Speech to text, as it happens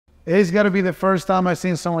It's got to be the first time I've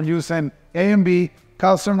seen someone using A and B,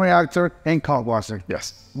 calcium reactor, and cold water.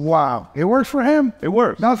 Yes. Wow. It works for him. It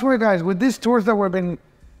works. That's why, guys, with these tours that we've been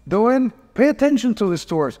doing, pay attention to these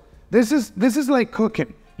tours. This is like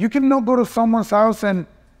cooking. You cannot go to someone's house and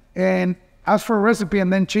ask for a recipe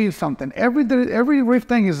and then change something. Every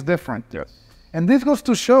thing is different. Yes. And this goes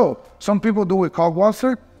to show, some people do it with cold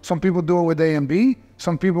water, some people do it with A and B,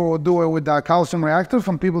 some people will do it with the calcium reactor,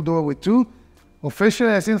 some people do it with 2.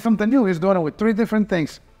 Officially, I seen something new. He's doing it with 3 different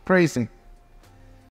things. Crazy.